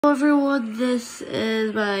Hello everyone, this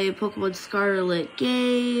is my Pokemon Scarlet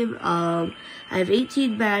game. I have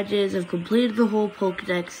 18 badges, I've completed the whole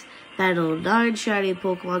Pokedex, battled 9 shiny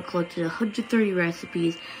Pokemon, collected 130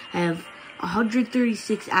 recipes. I have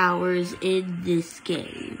 136 hours in this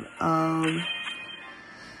game.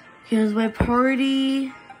 Here's my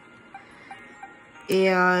party,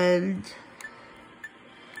 and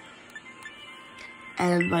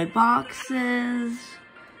my boxes.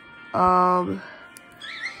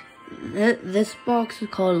 This box is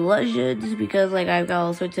called Legends because I've got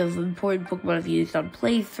all sorts of important Pokemon I've used on my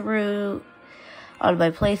playthrough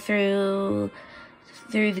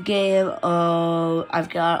through the game. I've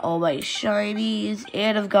got all my shinies,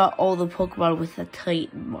 and I've got all the Pokemon with the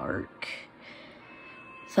Titan mark,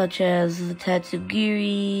 such as the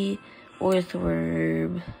Tatsugiri,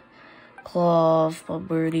 Orthworm, Cloth,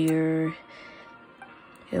 Bombardier,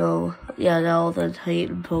 all the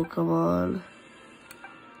Titan Pokemon.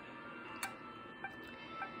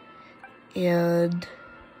 And,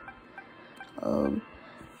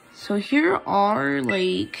 so here are,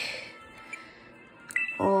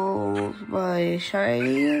 all my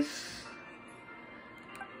shinies.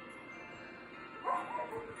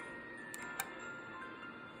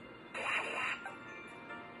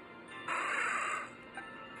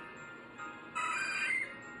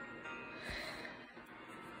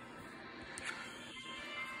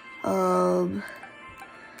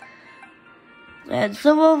 And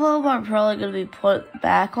some of them are probably going to be put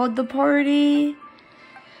back on the party.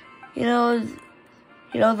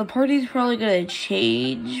 The party's probably going to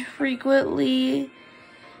change frequently.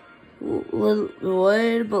 But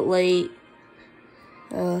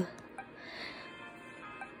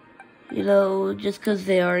just because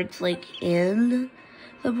they aren't, in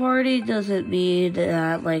the party doesn't mean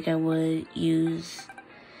that, I would use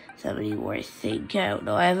somebody more. I think. I don't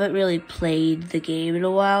know. I haven't really played the game in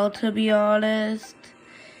a while, to be honest.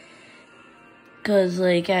 Because,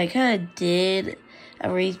 I kind of did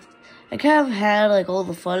I kind of had, all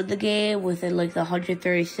the fun of the game within, the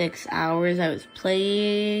 136 hours I was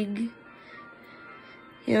playing.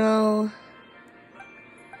 You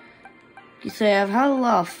say I've had a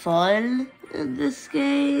lot of fun in this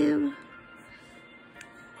game.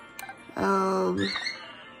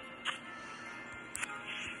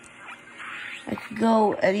 I could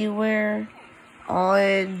go anywhere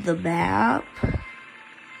on the map.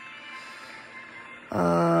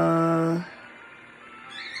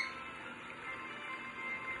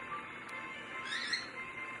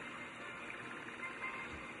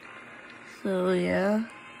 So yeah.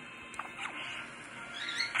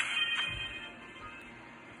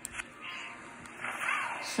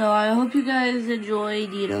 So I hope you guys enjoyed,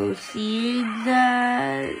 seeing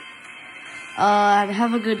that.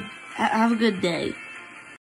 Have a good day.